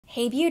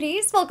Hey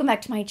beauties, welcome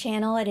back to my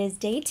channel. It is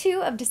day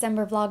 2 of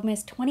December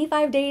Vlogmas,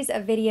 25 days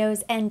of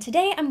videos, and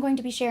today I'm going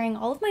to be sharing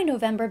all of my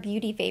November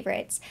beauty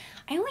favorites.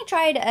 I only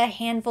tried a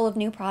handful of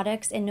new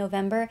products in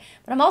November,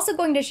 but I'm also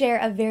going to share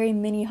a very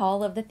mini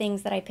haul of the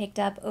things that I picked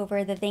up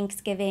over the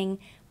Thanksgiving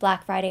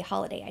Black Friday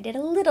holiday. I did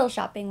a little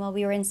shopping while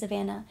we were in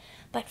Savannah,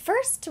 but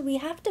first we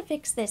have to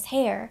fix this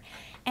hair.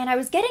 And I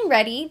was getting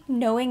ready,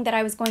 knowing that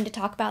I was going to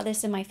talk about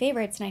this in my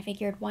favorites, and I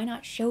figured, why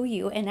not show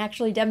you and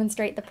actually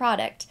demonstrate the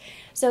product?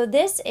 So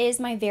this is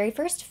my very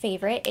first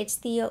favorite. It's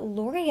the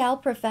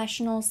L'Oreal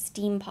Professional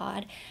Steam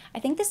Pod.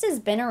 I think this has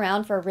been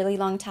around for a really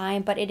long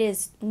time, but it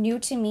is new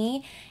to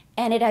me,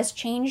 and it has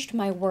changed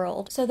my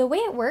world. So the way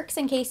it works,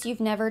 in case you've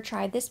never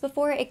tried this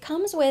before, it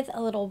comes with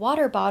a little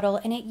water bottle,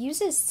 and it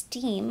uses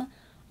steam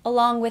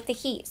along with the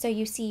heat. So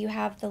you see you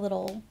have the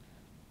little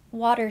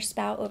water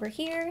spout over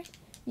here.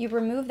 You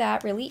remove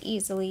that really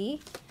easily,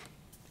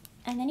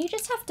 and then you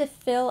just have to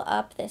fill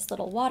up this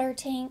little water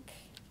tank.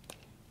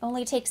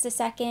 Only takes a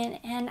second,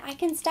 and I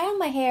can style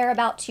my hair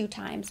about 2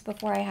 times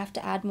before I have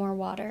to add more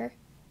water.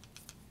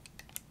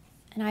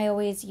 And I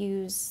always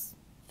use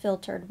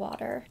filtered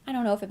water. I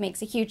don't know if it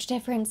makes a huge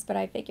difference, but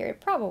I figure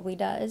it probably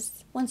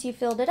does. Once you've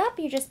filled it up,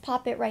 you just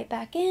pop it right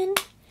back in.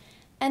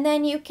 And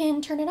then you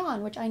can turn it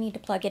on, which I need to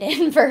plug it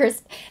in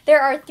first. There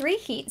are 3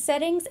 heat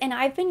settings, and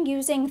I've been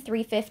using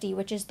 350,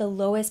 which is the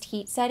lowest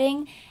heat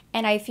setting,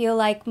 and I feel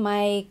like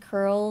my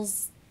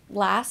curls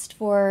last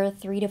for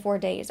 3 to 4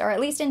 days, or at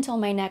least until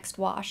my next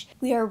wash.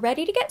 We are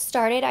ready to get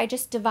started. I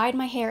just divide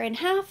my hair in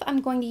half. I'm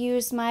going to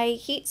use my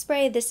heat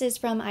spray. This is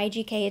from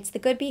IGK. It's the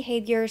Good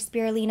Behavior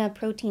Spirulina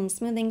Protein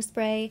Smoothing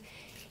Spray.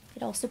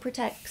 It also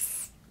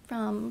protects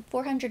from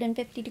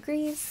 450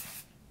 degrees.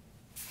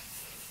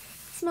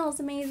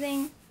 Smells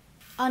amazing.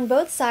 On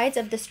both sides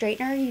of the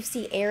straightener, you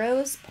see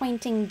arrows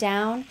pointing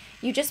down.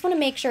 You just want to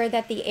make sure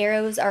that the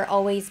arrows are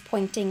always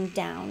pointing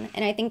down,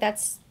 and I think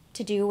that's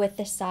to do with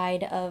the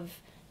side of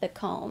the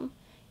comb.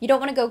 You don't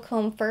want to go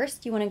comb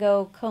first, you want to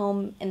go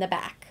comb in the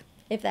back,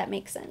 if that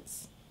makes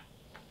sense.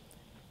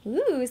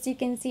 Ooh, so you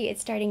can see it's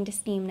starting to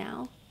steam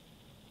now.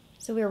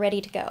 So we're ready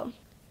to go.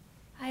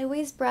 I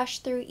always brush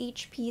through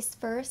each piece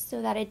first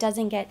so that it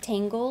doesn't get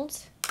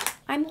tangled.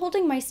 I'm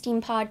holding my steam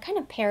pod kind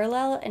of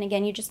parallel, and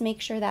again, you just make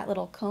sure that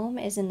little comb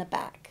is in the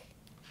back.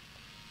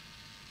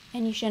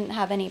 And you shouldn't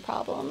have any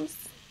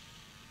problems.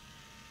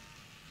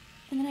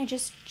 And then I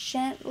just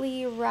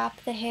gently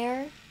wrap the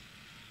hair.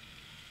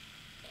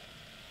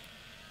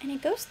 And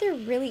it goes through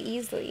really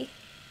easily.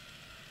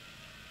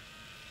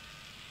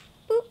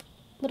 Boop,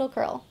 little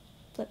curl.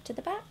 Flip to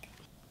the back.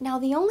 Now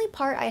the only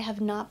part I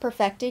have not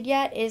perfected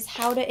yet is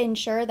how to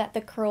ensure that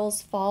the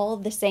curls fall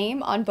the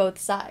same on both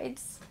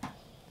sides.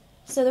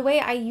 So the way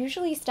I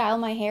usually style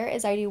my hair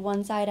is I do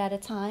one side at a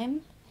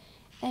time.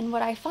 And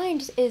what I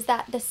find is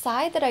that the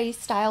side that I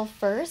style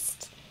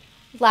first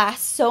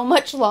lasts so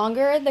much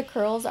longer, the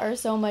curls are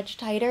so much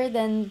tighter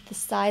than the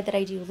side that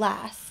I do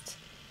last.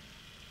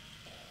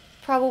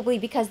 Probably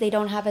because they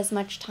don't have as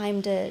much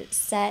time to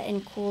set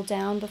and cool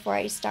down before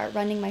I start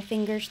running my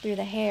fingers through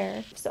the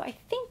hair. So I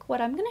think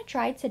what I'm going to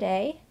try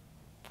today,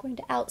 I'm going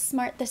to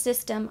outsmart the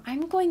system,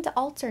 I'm going to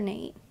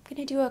alternate. I'm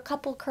going to do a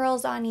couple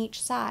curls on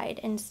each side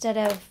instead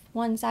of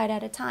one side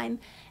at a time,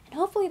 and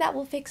hopefully that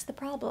will fix the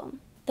problem.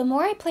 The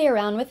more I play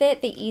around with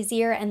it, the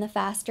easier and the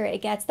faster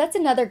it gets. That's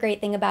another great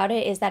thing about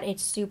it, is that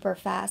it's super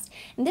fast.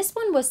 And this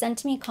one was sent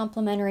to me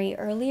complimentary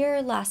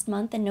earlier last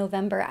month in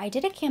November. I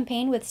did a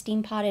campaign with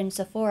SteamPod and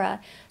Sephora,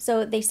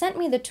 so they sent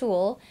me the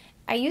tool.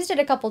 I used it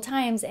a couple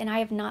times and I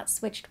have not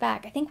switched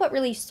back. I think what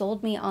really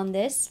sold me on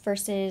this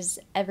versus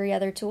every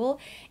other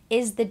tool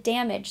is the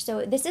damage.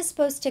 So this is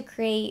supposed to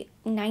create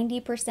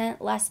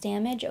 90% less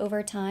damage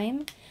over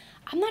time.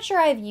 I'm not sure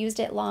I've used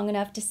it long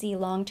enough to see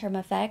long-term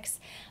effects,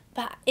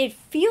 but it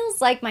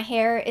feels like my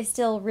hair is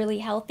still really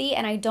healthy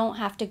and I don't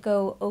have to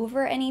go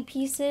over any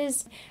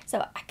pieces.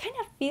 So I kind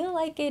of feel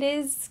like it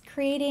is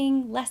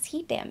creating less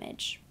heat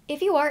damage.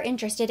 If you are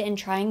interested in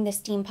trying the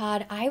steam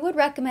pod, I would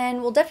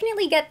recommend, well,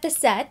 definitely get the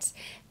set.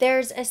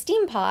 There's a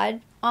steam pod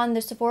on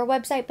the Sephora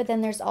website, but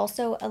then there's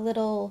also a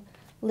little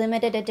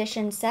limited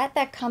edition set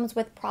that comes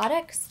with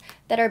products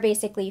that are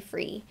basically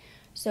free.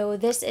 So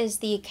this is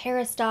the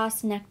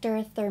Kerastase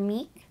Nectar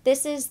Thermique.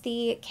 This is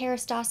the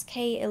Kerastase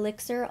K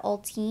Elixir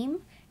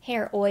Ultime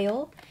Hair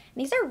Oil.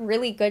 And these are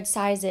really good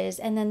sizes.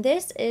 And then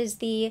this is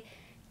the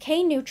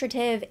K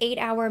Nutritive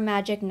 8-Hour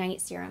Magic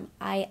Night Serum.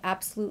 I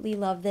absolutely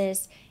love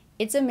this.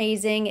 It's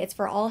amazing. It's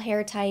for all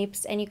hair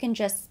types, and you can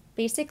just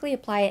basically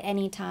apply it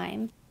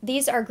anytime.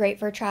 These are great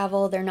for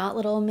travel. They're not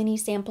little mini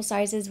sample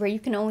sizes where you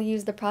can only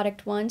use the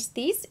product once.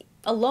 These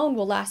alone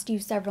will last you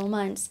several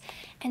months.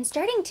 And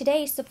starting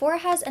today, Sephora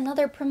has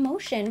another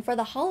promotion for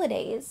the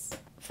holidays.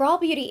 For all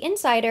beauty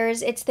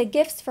insiders, it's the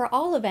Gifts for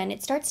All event.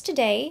 It starts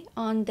today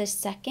on the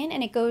 2nd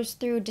and it goes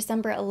through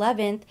December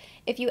 11th.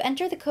 If you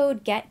enter the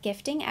code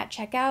GETGIFTING at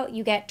checkout,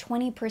 you get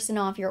 20%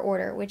 off your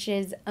order, which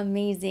is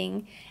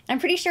amazing. And I'm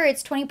pretty sure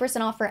it's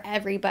 20% off for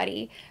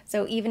everybody.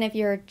 So even if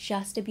you're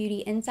just a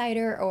beauty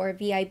insider or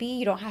VIB,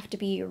 you don't have to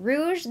be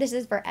Rouge. This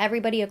is for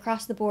everybody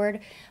across the board,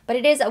 but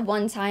it is a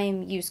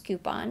one-time use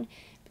coupon.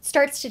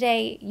 Starts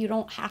today. You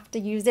don't have to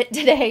use it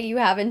today. You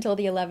have until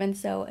the 11th,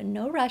 so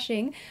no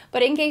rushing.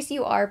 But in case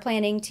you are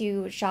planning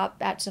to shop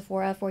at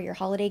Sephora for your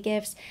holiday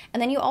gifts,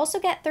 and then you also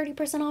get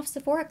 30% off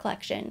Sephora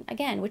collection,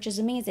 again, which is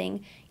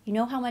amazing. You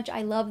know how much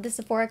I love the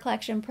Sephora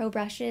collection pro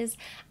brushes.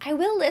 I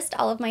will list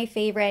all of my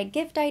favorite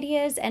gift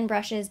ideas and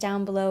brushes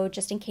down below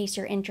just in case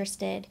you're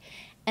interested.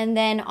 And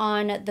then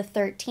on the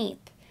 13th,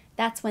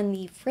 that's when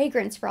the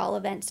Fragrance for All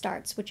event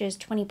starts, which is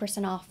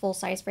 20% off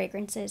full-size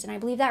fragrances, and I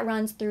believe that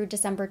runs through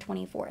December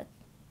 24th.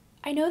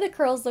 I know the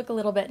curls look a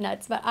little bit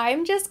nuts, but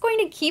I'm just going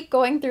to keep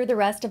going through the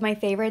rest of my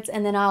favorites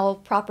and then I'll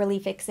properly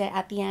fix it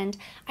at the end.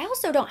 I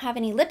also don't have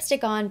any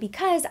lipstick on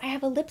because I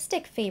have a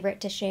lipstick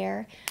favorite to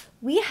share.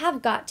 We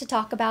have got to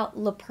talk about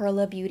La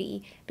Perla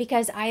Beauty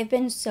because I've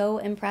been so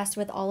impressed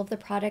with all of the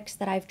products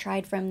that I've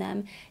tried from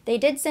them. They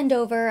did send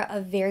over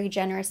a very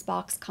generous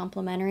box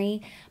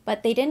complimentary,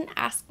 but they didn't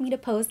ask me to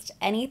post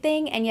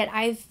anything, and yet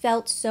I've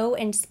felt so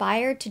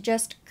inspired to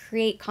just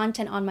create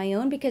content on my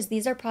own because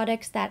these are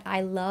products that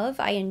I love,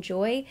 I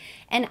enjoy,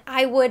 and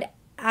I would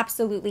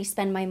absolutely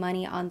spend my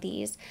money on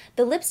these.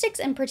 The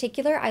lipsticks in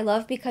particular I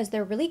love because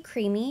they're really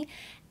creamy,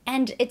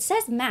 and it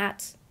says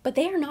matte, but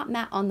they are not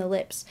matte on the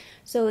lips.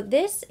 So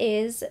this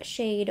is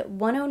shade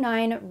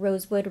 109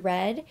 Rosewood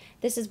Red.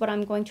 This is what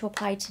I'm going to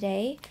apply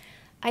today.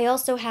 I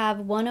also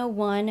have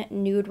 101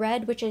 Nude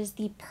Red, which is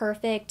the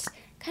perfect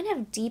kind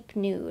of deep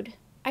nude.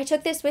 I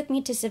took this with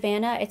me to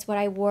Savannah. It's what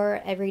I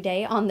wore every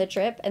day on the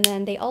trip. And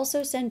then they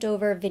also sent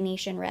over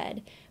Venetian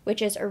Red,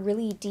 which is a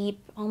really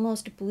deep,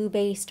 almost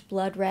blue-based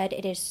blood red.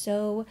 It is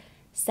so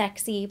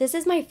sexy. This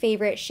is my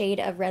favorite shade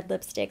of red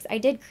lipsticks. I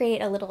did create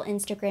a little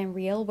Instagram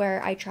reel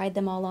where I tried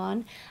them all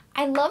on.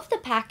 I love the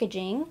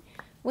packaging.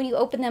 When you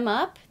open them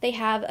up, they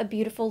have a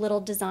beautiful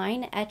little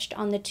design etched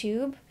on the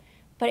tube,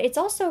 but it's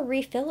also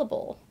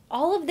refillable.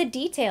 All of the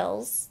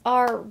details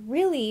are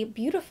really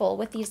beautiful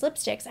with these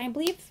lipsticks. I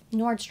believe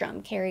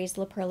Nordstrom carries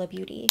La Perla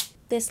Beauty.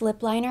 This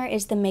lip liner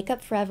is the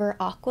Makeup Forever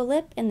Aqua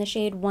Lip in the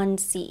shade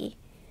 1C.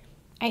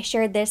 I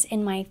shared this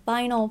in my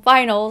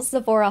final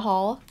Sephora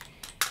haul,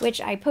 which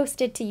I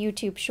posted to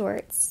YouTube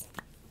Shorts.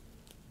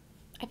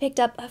 I picked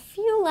up a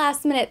few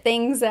last minute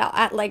things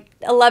at like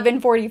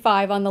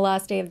 11:45 on the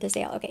last day of the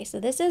sale. Okay, so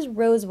this is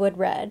Rosewood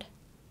Red.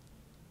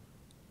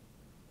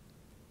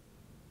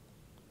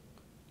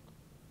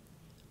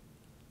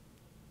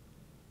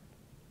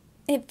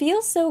 It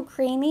feels so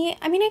creamy.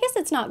 I mean, I guess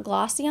it's not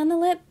glossy on the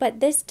lip,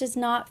 but this does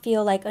not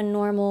feel like a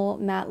normal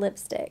matte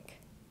lipstick.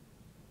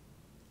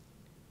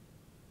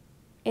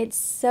 It's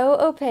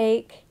so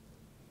opaque,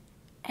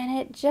 and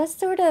it just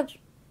sort of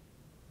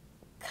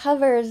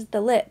covers the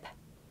lip.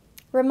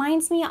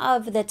 Reminds me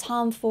of the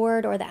Tom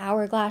Ford or the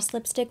Hourglass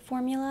lipstick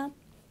formula.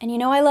 And you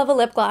know I love a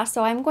lip gloss,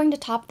 so I'm going to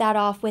top that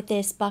off with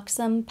this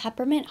Buxom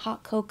Peppermint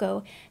Hot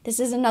Cocoa. This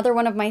is another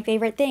one of my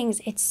favorite things.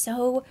 It's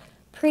so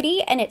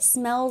pretty and it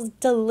smells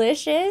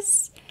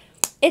delicious.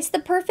 It's the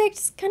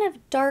perfect kind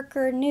of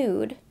darker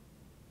nude.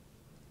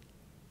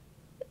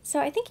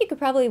 So I think you could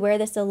probably wear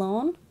this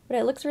alone, but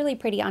it looks really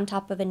pretty on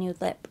top of a nude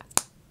lip.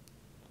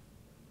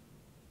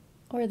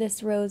 Or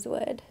this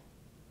rosewood.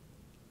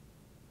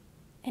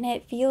 And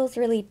it feels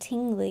really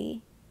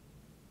tingly.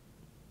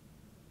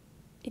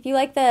 If you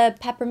like the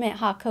peppermint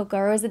hot cocoa,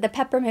 or is it the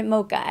peppermint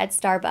mocha at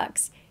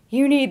Starbucks,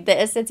 you need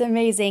this. It's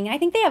amazing. I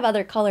think they have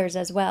other colors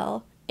as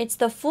well. It's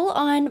the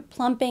full-on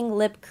plumping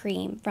lip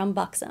cream from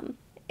Buxom.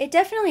 It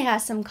definitely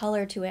has some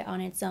color to it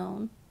on its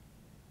own.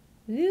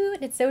 Ooh,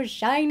 it's so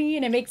shiny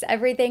and it makes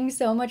everything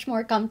so much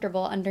more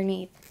comfortable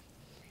underneath.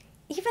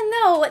 Even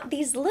though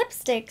these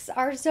lipsticks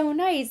are so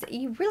nice,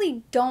 you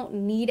really don't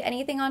need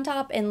anything on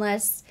top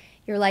unless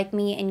you're like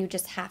me and you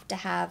just have to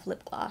have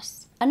lip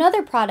gloss.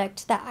 Another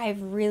product that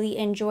I've really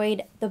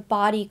enjoyed, the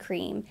body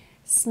cream,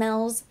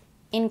 smells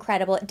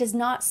incredible. It does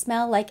not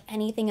smell like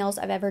anything else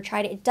I've ever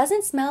tried. It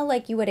doesn't smell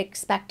like you would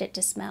expect it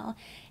to smell.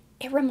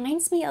 It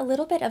reminds me a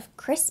little bit of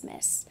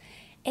Christmas.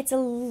 It's a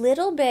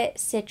little bit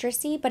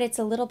citrusy, but it's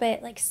a little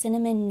bit like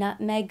cinnamon,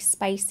 nutmeg,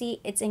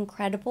 spicy. It's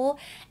incredible.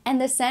 And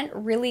the scent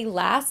really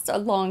lasts a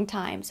long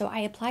time. So I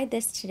applied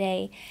this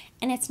today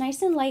and it's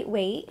nice and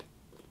lightweight.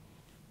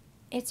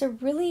 It's a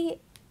really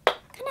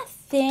kind of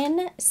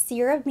thin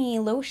serum-y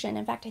lotion.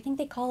 In fact, I think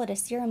they call it a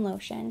serum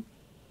lotion.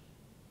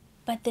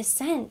 But the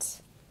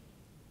scent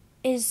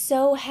is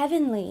so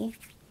heavenly.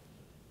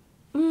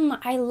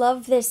 I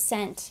love this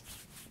scent.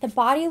 The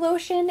body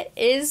lotion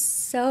is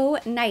so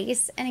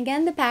nice. And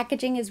again, the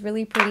packaging is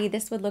really pretty.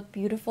 This would look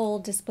beautiful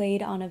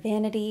displayed on a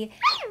vanity.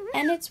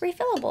 And it's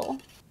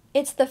refillable.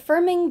 It's the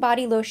Firming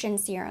Body Lotion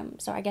Serum.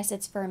 So I guess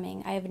it's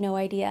firming. I have no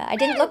idea. I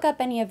didn't look up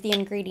any of the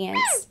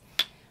ingredients.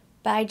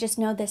 But I just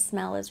know this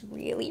smell is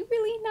really,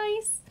 really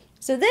nice.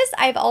 So this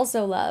I've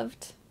also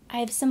loved. I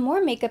have some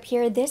more makeup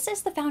here. This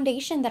is the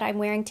foundation that I'm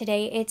wearing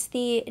today. It's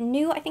the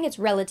new, I think it's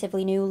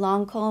relatively new,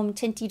 Lancome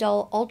Tinty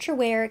Doll Ultra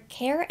Wear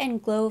Care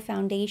and Glow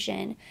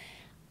Foundation.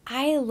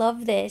 I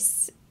love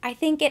this. I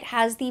think it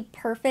has the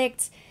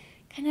perfect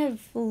kind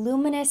of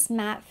luminous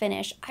matte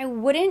finish. I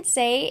wouldn't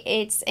say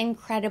it's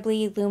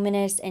incredibly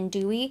luminous and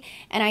dewy,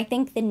 and I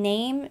think the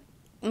name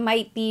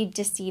might be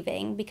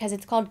deceiving because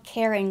it's called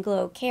Care and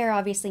Glow. Care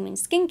obviously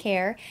means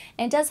skincare,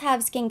 and it does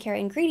have skincare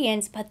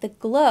ingredients, but the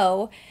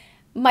glow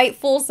might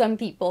fool some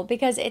people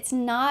because it's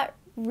not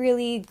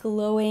really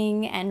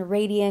glowing and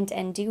radiant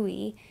and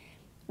dewy,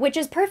 which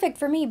is perfect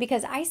for me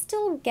because I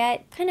still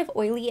get kind of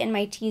oily in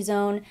my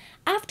T-zone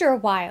after a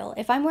while.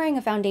 If I'm wearing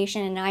a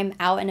foundation and I'm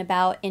out and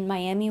about in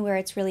Miami where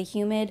it's really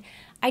humid,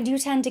 I do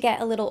tend to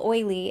get a little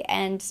oily,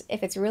 and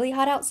if it's really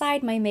hot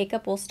outside, my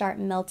makeup will start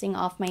melting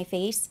off my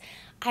face.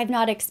 I've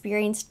not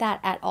experienced that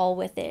at all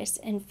with this.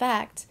 In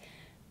fact,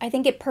 I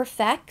think it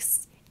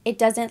perfects. It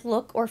doesn't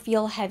look or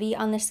feel heavy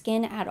on the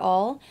skin at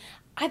all.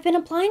 I've been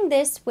applying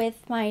this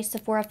with my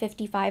Sephora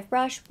 55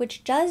 brush,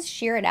 which does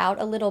sheer it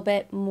out a little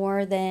bit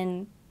more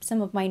than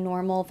some of my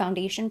normal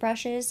foundation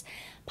brushes,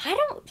 but I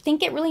don't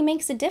think it really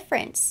makes a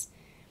difference.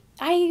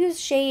 I use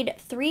shade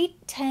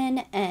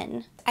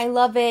 310N. I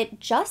love it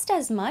just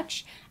as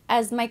much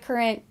as my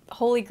current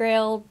holy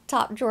grail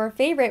top drawer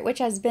favorite, which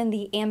has been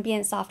the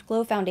Ambient Soft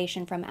Glow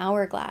Foundation from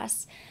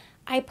Hourglass.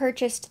 I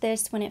purchased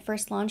this when it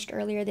first launched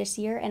earlier this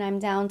year, and I'm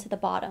down to the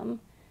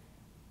bottom.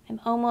 I'm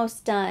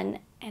almost done,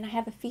 and I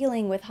have a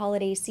feeling with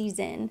holiday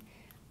season,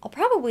 I'll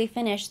probably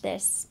finish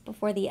this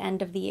before the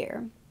end of the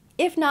year.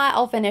 If not,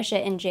 I'll finish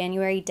it in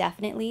January,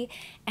 definitely.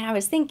 And I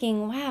was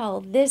thinking,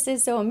 wow, this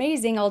is so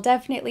amazing. I'll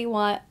definitely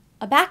want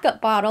a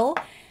backup bottle.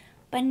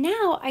 But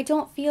now I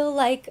don't feel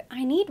like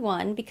I need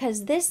one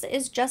because this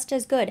is just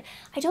as good.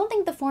 I don't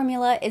think the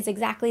formula is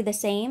exactly the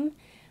same,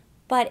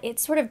 but it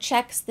sort of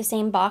checks the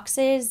same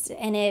boxes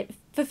and it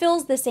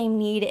fulfills the same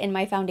need in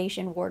my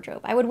foundation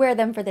wardrobe. I would wear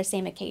them for the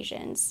same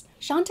occasions.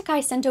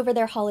 Chantecaille sent over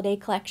their holiday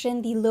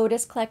collection, the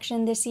Lotus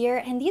collection this year,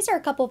 and these are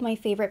a couple of my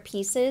favorite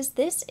pieces.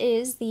 This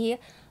is the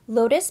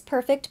Lotus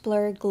Perfect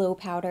Blur Glow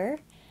Powder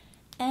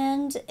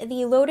and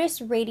the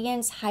Lotus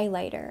Radiance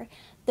Highlighter.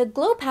 The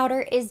glow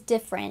powder is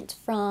different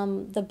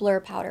from the blur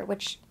powder,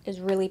 which is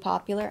really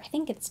popular. I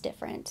think it's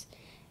different.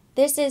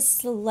 This is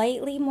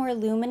slightly more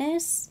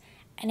luminous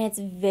and it's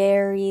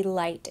very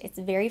light. It's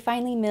very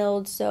finely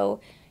milled,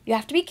 so you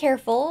have to be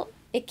careful.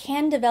 It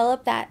can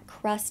develop that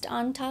crust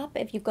on top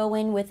if you go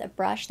in with a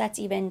brush that's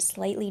even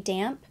slightly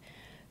damp.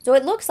 So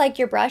it looks like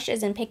your brush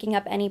isn't picking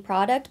up any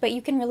product, but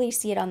you can really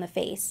see it on the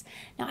face.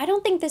 Now, I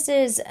don't think this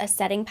is a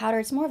setting powder.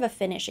 It's more of a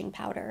finishing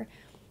powder.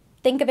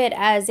 Think of it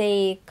as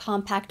a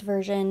compact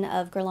version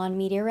of Guerlain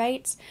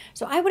Meteorites.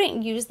 So I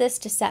wouldn't use this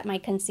to set my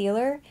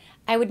concealer.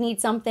 I would need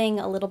something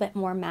a little bit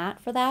more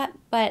matte for that.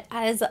 But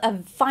as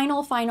a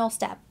final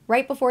step,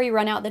 right before you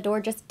run out the door,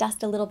 just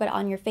dust a little bit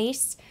on your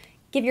face.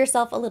 Give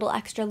yourself a little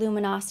extra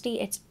luminosity.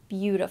 It's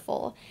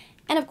beautiful.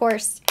 And of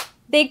course,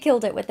 they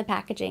killed it with the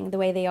packaging the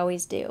way they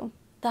always do.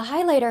 The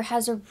highlighter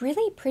has a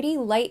really pretty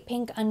light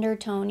pink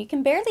undertone. You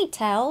can barely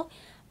tell,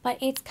 but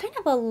it's kind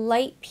of a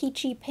light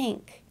peachy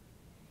pink.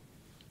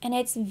 And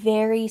it's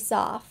very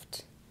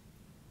soft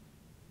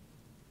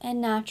and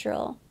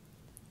natural,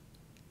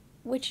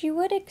 which you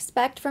would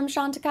expect from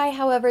Chantecaille.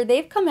 However,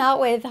 they've come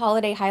out with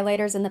holiday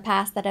highlighters in the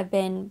past that have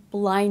been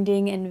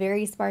blinding and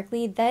very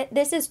sparkly.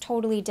 This is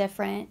totally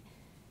different,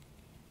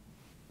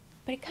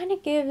 but it kind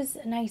of gives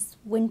a nice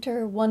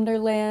winter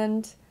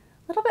wonderland,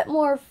 a little bit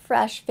more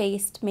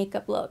fresh-faced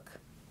makeup look.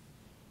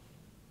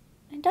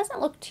 It doesn't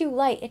look too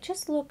light. It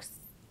just looks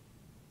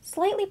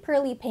slightly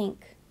pearly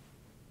pink.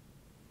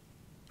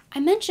 I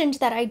mentioned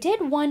that I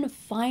did one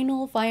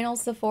final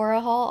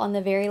Sephora haul on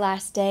the very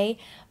last day,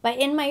 but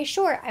in my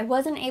short, I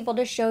wasn't able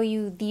to show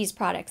you these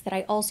products that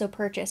I also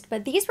purchased,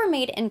 but these were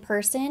made in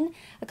person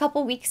a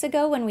couple weeks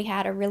ago when we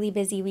had a really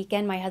busy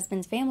weekend. My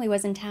husband's family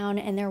was in town,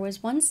 and there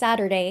was one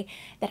Saturday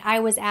that I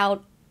was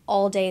out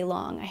all day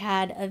long. I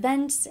had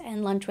events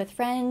and lunch with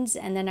friends,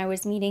 and then I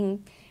was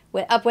meeting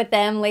up with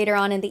them later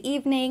on in the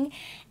evening.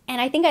 And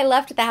I think I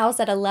left the house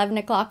at 11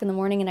 o'clock in the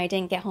morning and I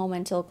didn't get home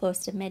until close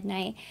to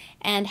midnight.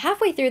 And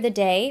halfway through the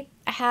day,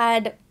 I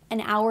had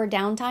an hour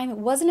downtime. It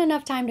wasn't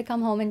enough time to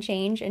come home and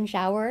change and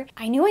shower.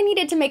 I knew I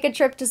needed to make a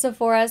trip to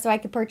Sephora so I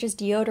could purchase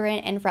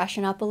deodorant and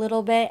freshen up a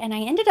little bit. And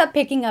I ended up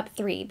picking up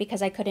 3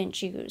 because I couldn't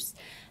choose.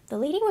 The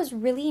lady was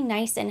really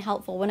nice and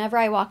helpful. Whenever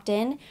I walked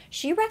in,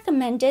 she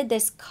recommended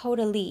this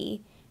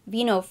Caudalie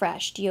Vino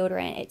Fresh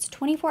deodorant. It's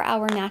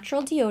 24-hour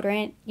natural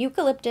deodorant,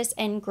 eucalyptus,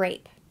 and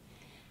grape.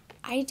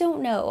 I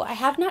don't know. I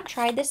have not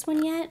tried this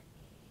one yet.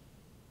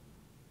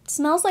 It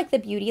smells like the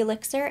Beauty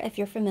Elixir, if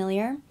you're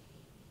familiar.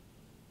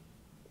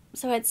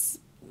 So it's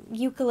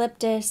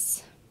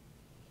eucalyptus,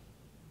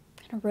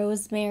 kind of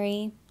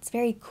rosemary. It's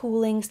very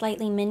cooling,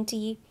 slightly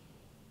minty.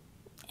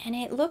 And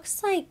it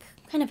looks like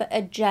kind of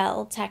a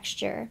gel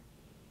texture.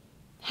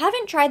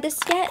 Haven't tried this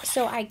yet,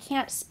 so I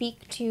can't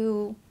speak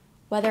to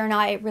whether or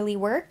not it really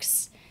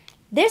works.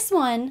 This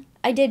one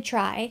I did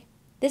try.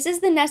 This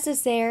is the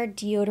Necessaire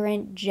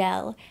deodorant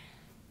gel,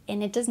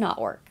 and it does not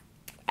work.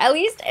 At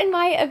least in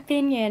my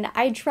opinion.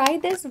 I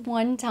tried this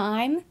one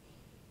time,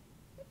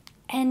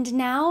 and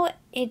now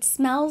it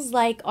smells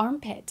like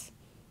armpit.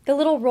 The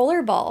little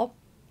roller ball.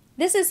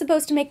 This is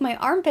supposed to make my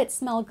armpit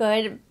smell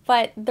good,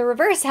 but the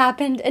reverse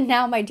happened, and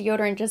now my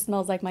deodorant just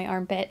smells like my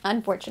armpit,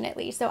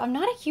 unfortunately. So I'm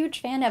not a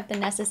huge fan of the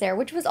Necessaire,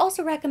 which was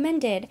also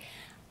recommended.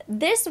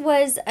 This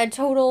was a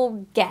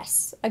total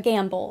guess, a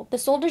gamble. The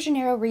Sol de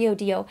Janeiro Rio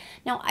Dio.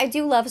 Now, I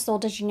do love Sol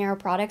de Janeiro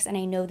products, and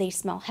I know they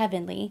smell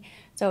heavenly,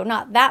 so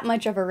not that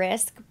much of a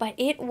risk, but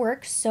it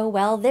works so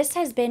well. This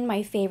has been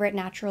my favorite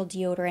natural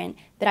deodorant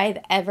that I've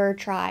ever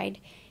tried.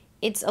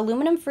 It's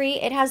aluminum free.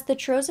 It has the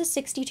Troza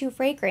 62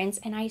 fragrance,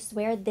 and I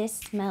swear this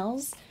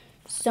smells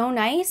so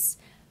nice,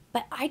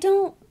 but I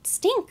don't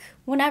stink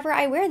whenever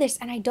I wear this,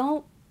 and I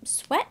don't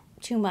sweat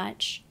too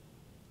much.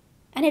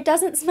 And it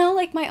doesn't smell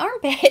like my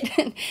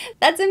armpit.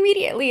 That's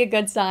immediately a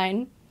good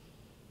sign.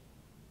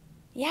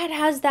 Yeah, it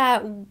has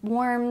that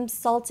warm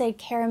salted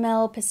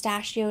caramel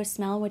pistachio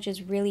smell, which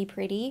is really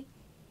pretty.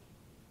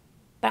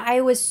 But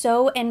I was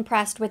so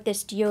impressed with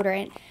this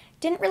deodorant.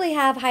 Didn't really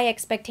have high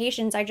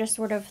expectations. I just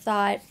sort of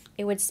thought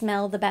it would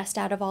smell the best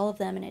out of all of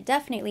them, and it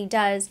definitely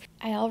does.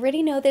 I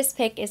already know this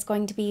pick is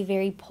going to be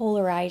very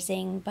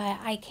polarizing, but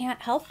I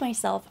can't help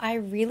myself. I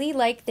really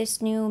like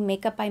this new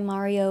Makeup by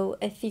Mario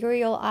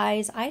Ethereal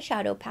Eyes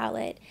eyeshadow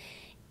palette.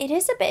 It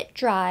is a bit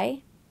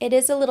dry. It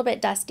is a little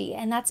bit dusty,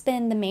 and that's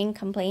been the main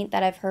complaint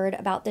that I've heard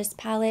about this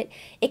palette.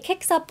 It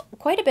kicks up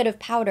quite a bit of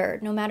powder,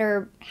 no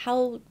matter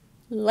how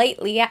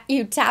lightly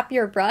you tap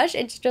your brush.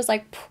 It's just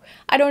like,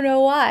 I don't know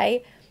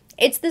why.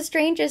 It's the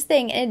strangest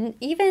thing, and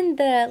even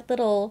the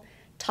little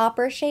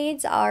topper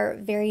shades are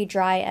very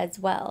dry as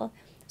well.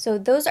 So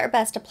those are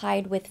best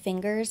applied with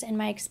fingers in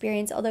my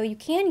experience, although you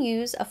can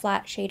use a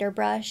flat shader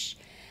brush.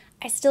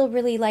 I still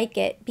really like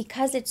it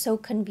because it's so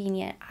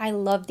convenient. I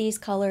love these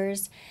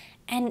colors,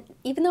 and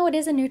even though it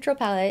is a neutral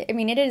palette, I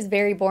mean, it is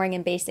very boring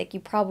and basic. You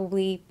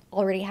probably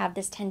already have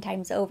this 10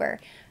 times over.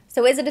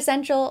 So is it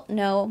essential?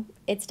 No,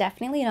 it's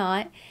definitely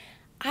not.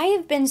 I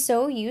have been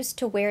so used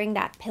to wearing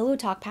that Pillow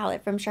Talk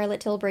palette from Charlotte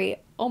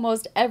Tilbury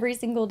almost every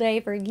single day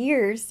for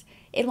years.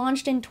 It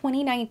launched in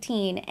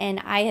 2019,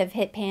 and I have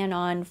hit pan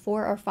on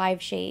 4 or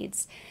 5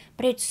 shades.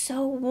 But it's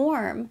so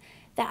warm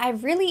that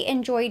I've really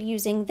enjoyed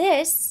using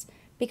this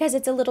because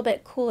it's a little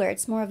bit cooler.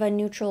 It's more of a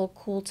neutral,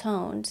 cool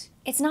toned.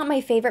 It's not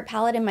my favorite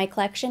palette in my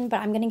collection, but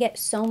I'm going to get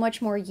so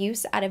much more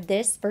use out of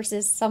this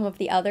versus some of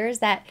the others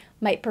that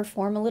might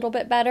perform a little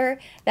bit better,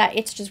 that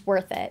it's just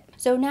worth it.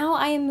 So now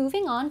I am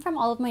moving on from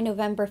all of my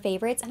November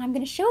favorites, and I'm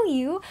going to show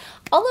you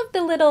all of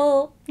the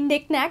little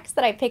knickknacks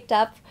that I picked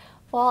up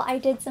while I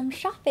did some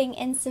shopping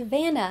in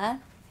Savannah.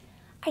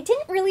 I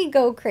didn't really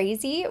go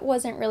crazy. It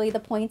wasn't really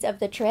the point of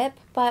the trip,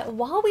 but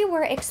while we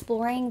were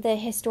exploring the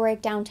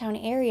historic downtown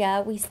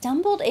area, we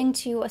stumbled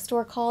into a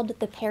store called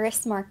the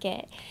Paris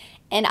Market,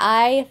 and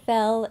I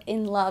fell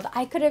in love.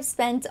 I could have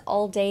spent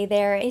all day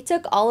there. It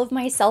took all of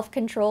my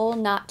self-control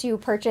not to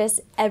purchase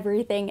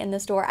everything in the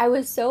store. I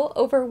was so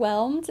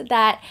overwhelmed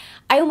that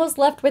I almost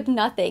left with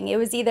nothing. It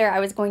was either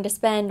I was going to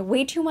spend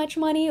way too much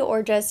money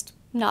or just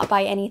not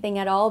buy anything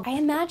at all. I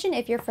imagine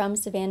if you're from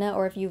Savannah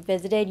or if you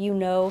visited, you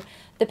know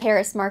the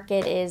Paris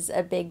Market is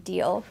a big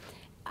deal.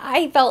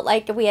 I felt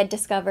like we had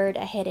discovered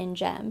a hidden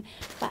gem,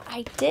 but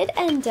I did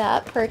end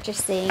up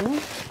purchasing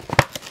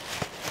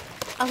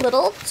a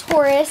little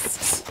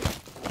tourist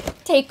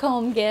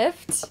take-home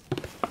gift.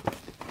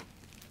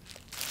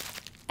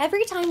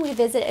 Every time we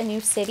visit a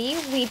new city,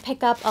 we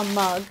pick up a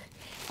mug,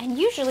 and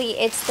usually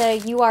it's the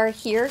You Are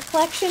Here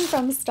collection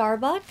from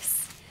Starbucks.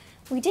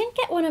 We didn't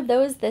get one of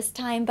those this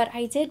time, but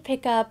I did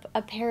pick up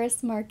a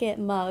Paris Market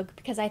mug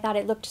because I thought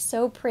it looked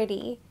so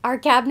pretty. Our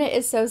cabinet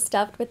is so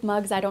stuffed with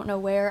mugs, I don't know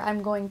where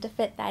I'm going to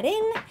fit that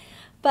in,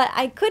 but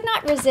I could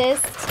not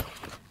resist.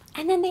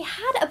 And then they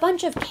had a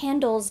bunch of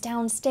candles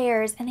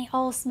downstairs, and they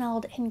all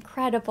smelled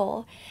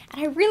incredible.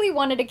 And I really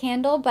wanted a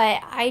candle,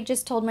 but I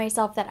just told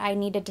myself that I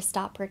needed to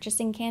stop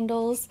purchasing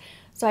candles.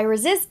 So I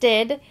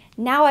resisted.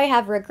 Now I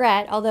have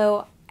regret,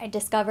 although I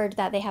discovered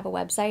that they have a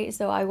website,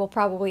 so I will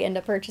probably end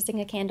up purchasing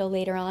a candle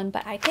later on.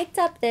 But I picked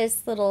up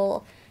this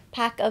little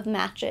pack of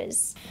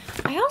matches.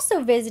 I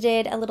also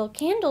visited a little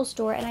candle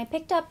store, and I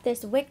picked up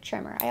this wick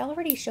trimmer. I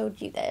already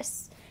showed you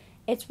this.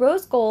 It's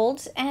rose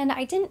gold, and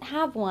I didn't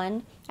have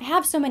one. I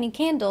have so many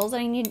candles,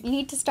 and I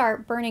need to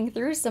start burning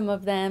through some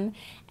of them,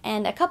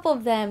 and a couple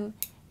of them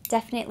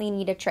definitely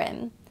need a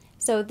trim.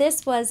 So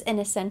this was an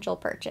essential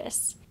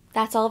purchase.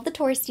 That's all of the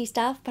touristy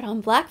stuff, but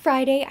on Black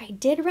Friday, I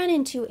did run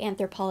into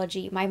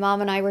Anthropologie. My mom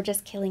and I were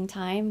just killing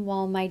time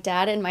while my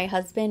dad and my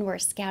husband were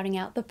scouting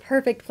out the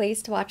perfect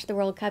place to watch the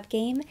World Cup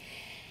game,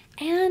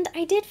 and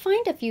I did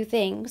find a few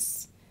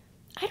things.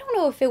 I don't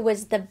know if it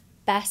was the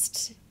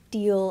best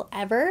deal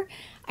ever.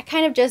 I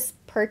kind of just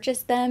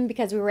purchased them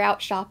because we were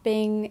out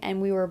shopping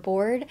and we were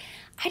bored.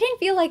 I didn't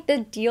feel like the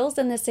deals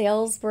and the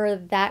sales were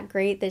that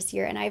great this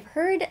year, and I've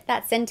heard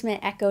that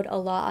sentiment echoed a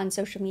lot on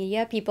social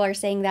media. People are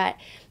saying that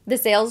the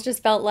sales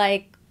just felt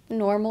like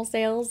normal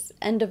sales,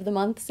 end of the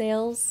month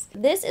sales.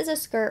 This is a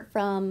skirt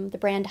from the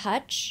brand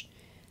Hutch.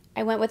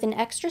 I went with an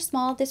extra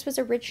small. This was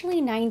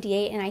originally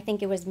 $98 and I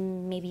think it was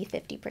maybe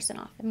 50%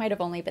 off. It might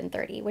have only been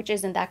 $30, which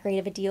isn't that great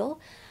of a deal.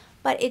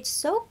 But it's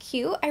so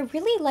cute. I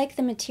really like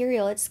the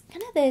material. It's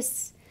kind of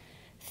this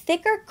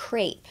thicker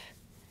crepe.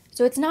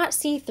 So it's not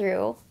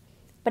see-through,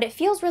 but it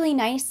feels really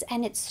nice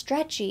and it's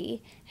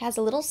stretchy. It has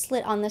a little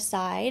slit on the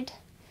side,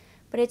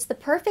 but it's the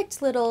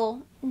perfect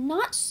little,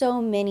 not so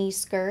mini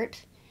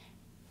skirt.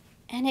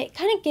 And it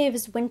kind of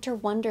gives Winter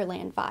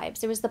Wonderland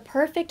vibes. It was the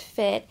perfect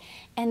fit.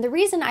 And the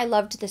reason I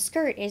loved the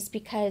skirt is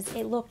because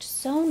it looked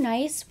so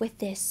nice with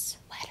this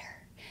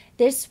sweater.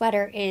 This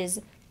sweater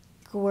is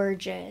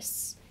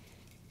gorgeous.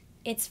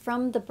 It's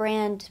from the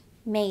brand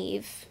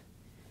Maeve,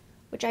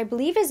 which I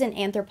believe is an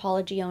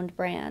Anthropologie-owned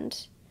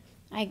brand.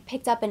 I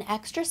picked up an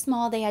extra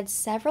small. They had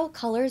several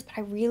colors, but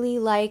I really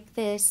like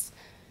this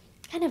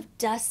kind of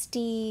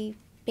dusty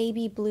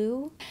baby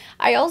blue.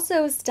 I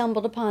also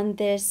stumbled upon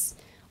this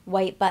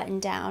white button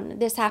down.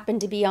 This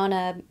happened to be on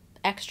a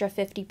extra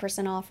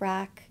 50% off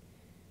rack.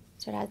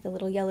 So it has the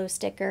little yellow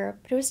sticker,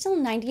 but it was still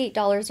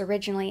 $98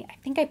 originally. I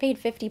think I paid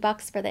 50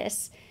 bucks for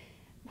this,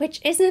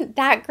 which isn't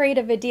that great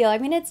of a deal. I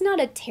mean, it's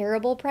not a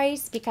terrible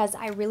price because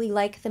I really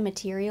like the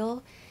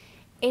material.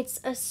 It's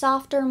a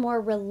softer, more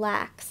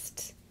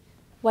relaxed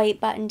white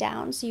button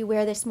down, so you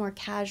wear this more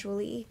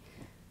casually.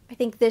 I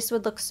think this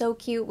would look so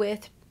cute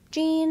with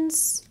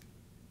jeans,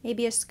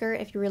 maybe a skirt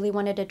if you really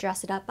wanted to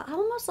dress it up, but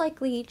I'll most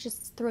likely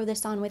just throw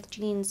this on with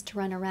jeans to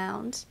run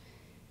around.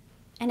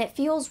 And it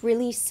feels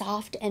really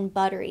soft and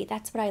buttery.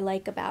 That's what I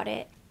like about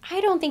it.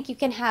 I don't think you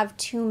can have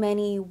too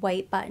many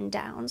white button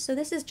downs, so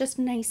this is just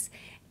a nice,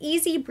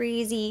 easy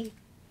breezy,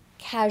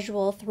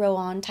 casual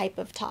throw-on type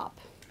of top.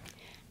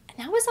 And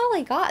that was all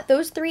I got,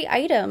 those 3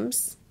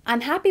 items.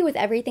 I'm happy with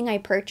everything I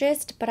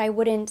purchased, but I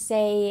wouldn't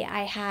say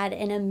I had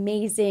an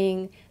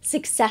amazing,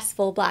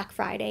 successful Black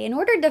Friday. In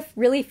order to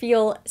really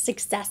feel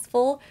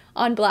successful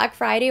on Black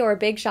Friday or a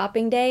big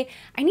shopping day,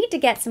 I need to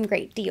get some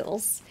great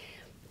deals.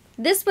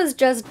 This was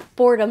just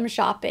boredom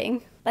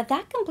shopping. But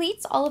that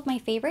completes all of my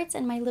favorites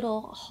in my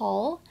little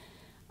haul.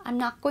 I'm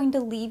not going to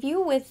leave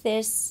you with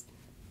this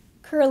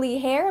curly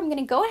hair. I'm going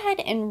to go ahead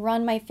and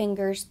run my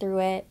fingers through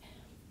it.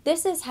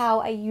 This is how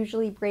I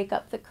usually break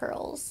up the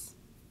curls.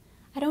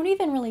 I don't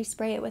even really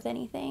spray it with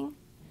anything.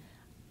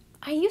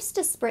 I used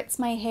to spritz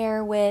my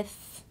hair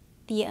with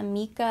the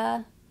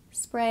Amika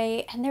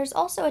spray, and there's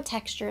also a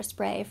texture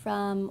spray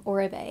from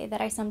Oribe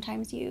that I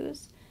sometimes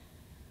use.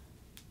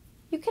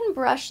 You can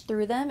brush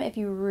through them if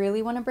you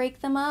really want to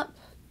break them up,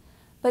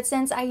 but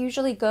since I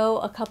usually go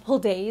a couple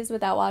days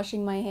without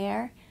washing my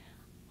hair,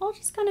 I'll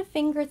just kind of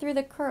finger through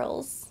the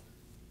curls.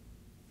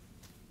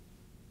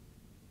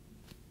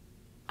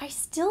 I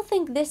still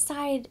think this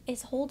side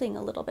is holding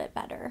a little bit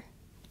better.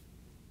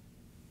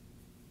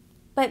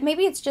 But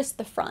maybe it's just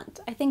the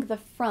front. I think the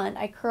front,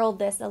 I curled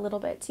this a little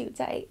bit too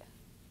tight.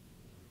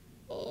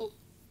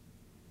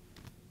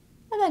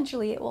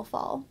 Eventually it will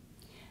fall.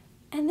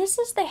 And this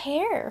is the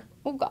hair.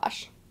 Oh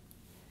gosh.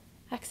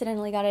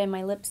 Accidentally got it in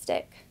my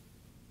lipstick.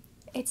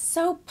 It's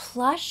so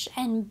plush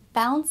and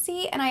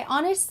bouncy, and I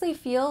honestly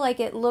feel like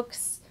it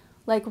looks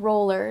like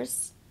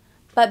rollers,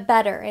 but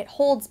better. It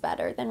holds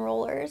better than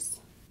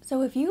rollers.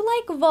 So if you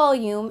like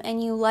volume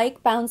and you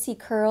like bouncy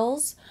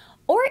curls,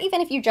 or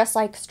even if you just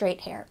like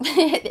straight hair,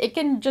 it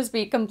can just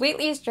be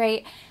completely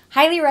straight.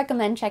 Highly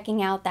recommend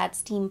checking out that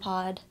Steam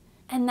Pod.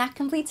 And that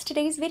completes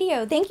today's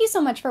video. Thank you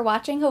so much for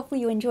watching.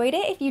 Hopefully you enjoyed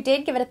it. If you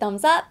did, give it a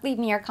thumbs up. Leave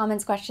me your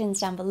comments, questions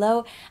down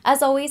below.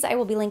 As always, I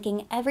will be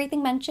linking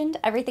everything mentioned.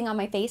 Everything on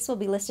my face will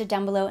be listed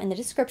down below in the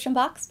description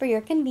box for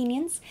your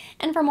convenience.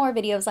 And for more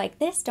videos like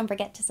this, don't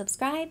forget to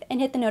subscribe and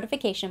hit the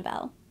notification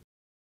bell.